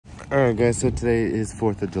Alright guys, so today is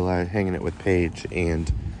 4th of July, hanging it with Paige and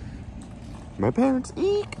my parents.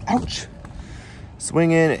 Eek! Ouch!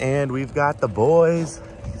 Swinging, and we've got the boys.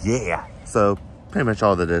 Yeah! So, pretty much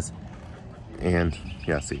all that is. And,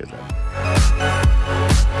 yeah, see you guys later.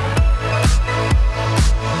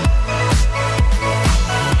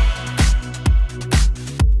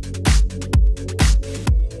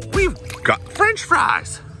 We've got French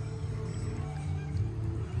fries!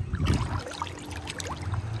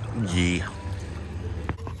 Yeah.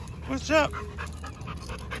 What's up?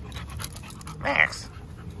 Max.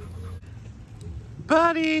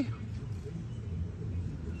 Buddy.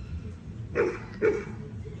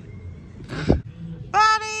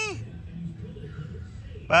 Buddy.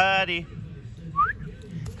 Buddy.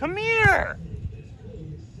 Come here.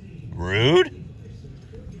 Rude.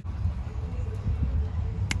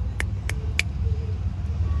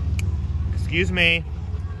 Excuse me.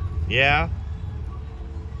 Yeah?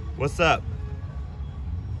 What's up?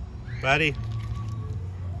 Buddy.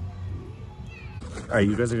 Alright,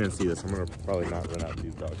 you guys are gonna see this. I'm gonna probably not run out of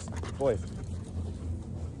these dogs. Boys.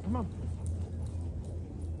 Come on.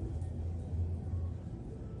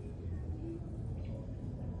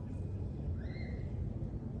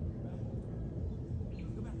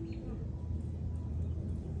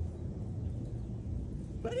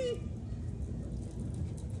 Buddy.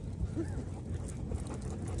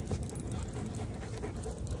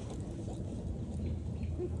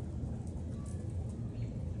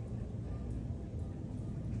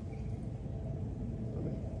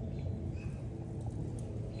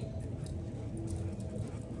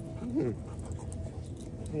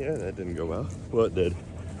 Yeah, that didn't go well. Well, it did,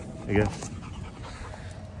 I guess.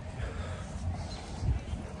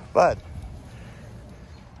 But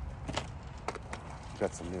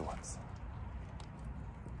got some new ones.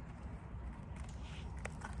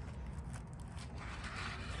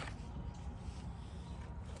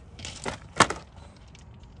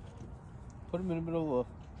 Put them in the middle of.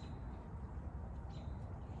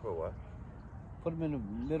 For what? Put them in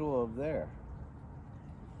the middle of there.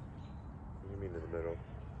 What do you mean in the middle?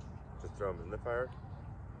 Just throw them in the fire?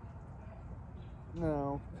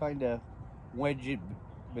 No, kind of wedge it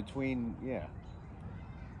between, yeah.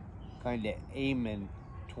 Kind of aiming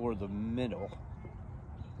toward the middle.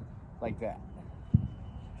 Like that.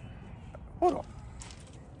 Hold on.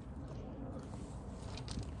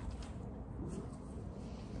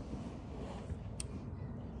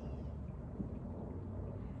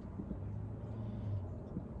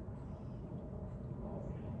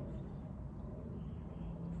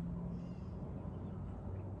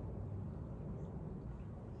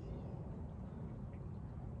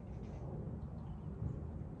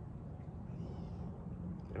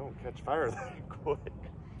 They don't catch fire that quick.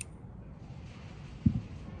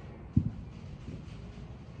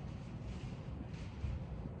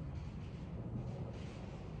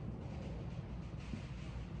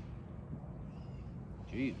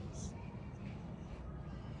 Jesus.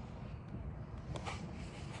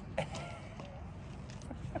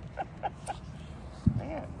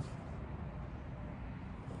 Man.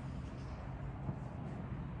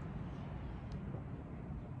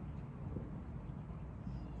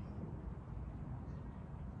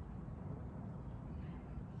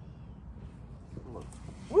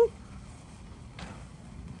 Woo!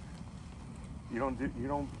 You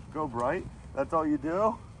don't go bright? That's all you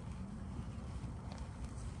do?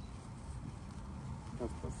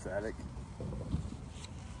 That's pathetic.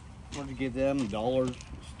 Where'd you get them? Dollar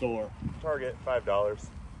store. Target, $5.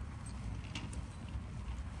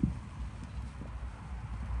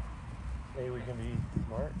 Hey, we can be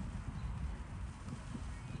smart.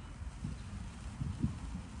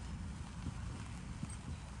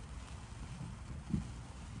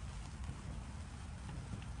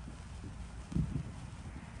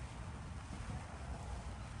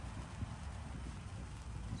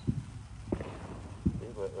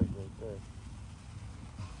 Like right there.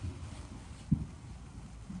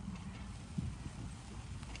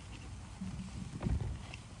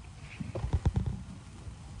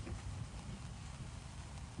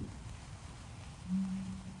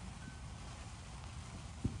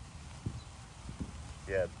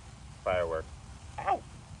 Yeah, firework. Ow!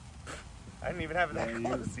 I didn't even have it that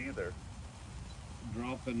close either.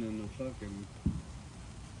 Dropping in the fucking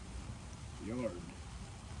yard.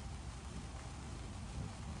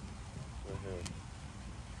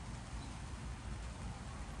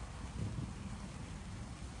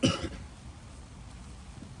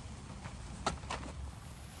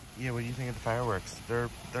 Yeah, what do you think of the fireworks? They're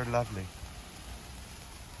lovely.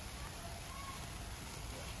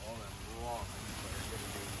 All them long ones are going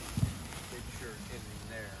to be pictured in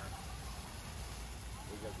there.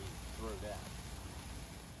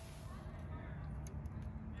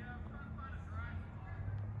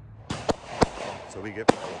 So we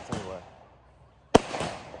get fireworks anyway.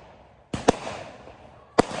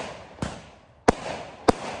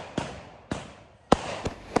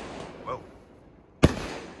 Whoa.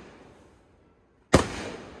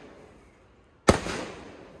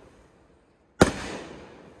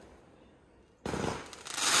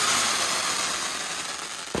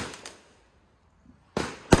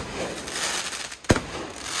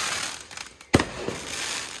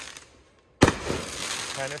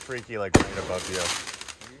 Kind of freaky, like right above you.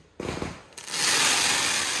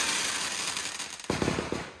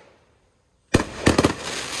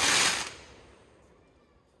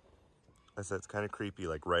 I said it's kind of creepy,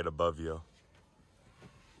 like right above you.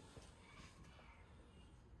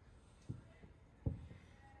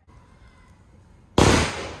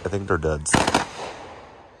 I think they're duds.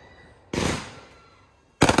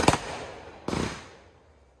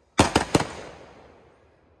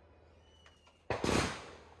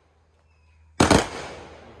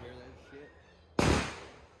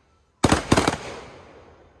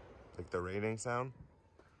 Like the raining sound?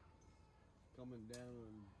 Coming down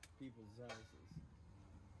on people's houses.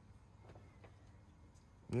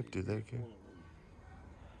 Yep, do they care?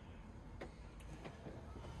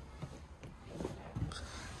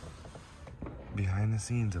 Behind the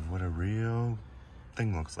scenes of what a real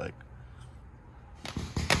thing looks like.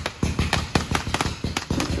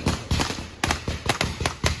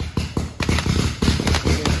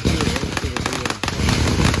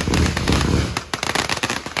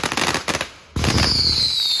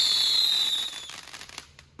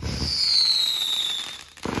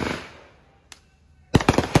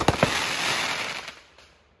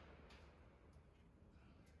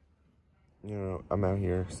 You know, I'm out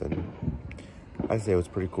here sitting. I'd say it was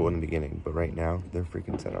pretty cool in the beginning, but right now they're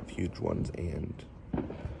freaking setting up huge ones, and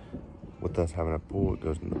with us having a pool, it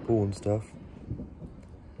goes in the pool and stuff.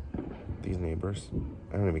 These neighbors,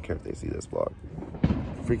 I don't even care if they see this vlog,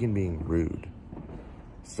 freaking being rude,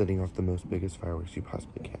 setting off the most biggest fireworks you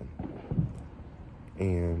possibly can,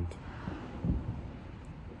 and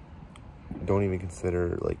don't even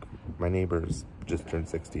consider, like, my neighbor's just turned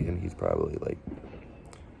 60 and he's probably like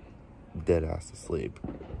dead ass asleep,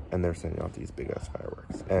 and they're sending off these big ass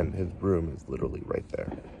fireworks, and his room is literally right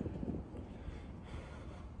there.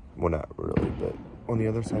 Well, not really, but on the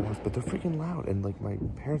other side of the house, but they're freaking loud, and like my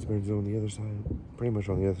parents' bedrooms are on the other side, pretty much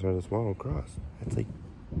on the other side of this wall across. It's like,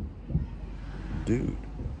 dude,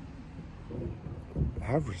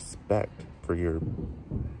 have respect for your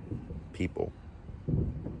people.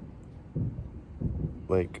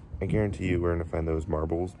 Like, I guarantee you we're gonna find those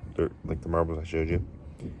marbles, they're like the marbles I showed you,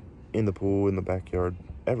 in the pool, in the backyard,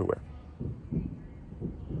 everywhere.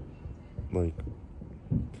 Like,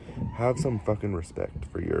 have some fucking respect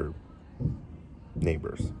for your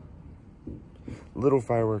neighbors. Little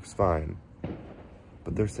fireworks, fine,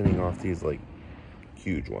 but they're sending off these, like,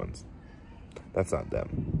 huge ones. That's not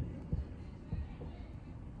them.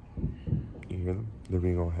 You hear them? They're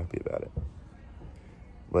being all happy about it.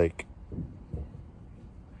 Like,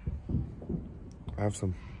 have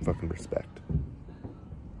some fucking respect.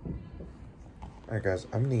 Alright guys,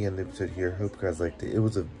 I'm gonna end the episode here. Hope you guys liked it. It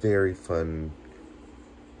was a very fun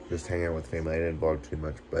just hang out with family. I didn't vlog too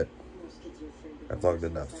much, but I vlogged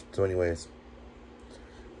enough. So anyways,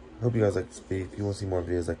 hope you guys liked this video. If you want to see more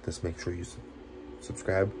videos like this, make sure you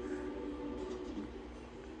subscribe,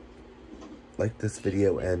 like this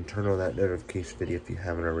video, and turn on that notification video if you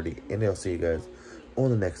haven't already. And I'll see you guys on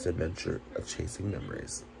the next adventure of chasing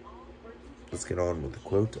memories. Let's get on with the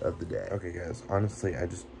quote of the day. Okay guys, honestly, I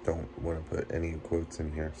just don't want to put any quotes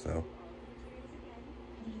in here, so.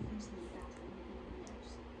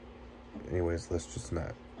 Anyways, let's just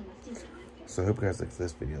not. So I hope you guys liked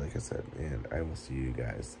this video, like I said, and I will see you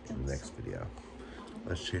guys in the next video.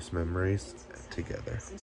 Let's chase memories together.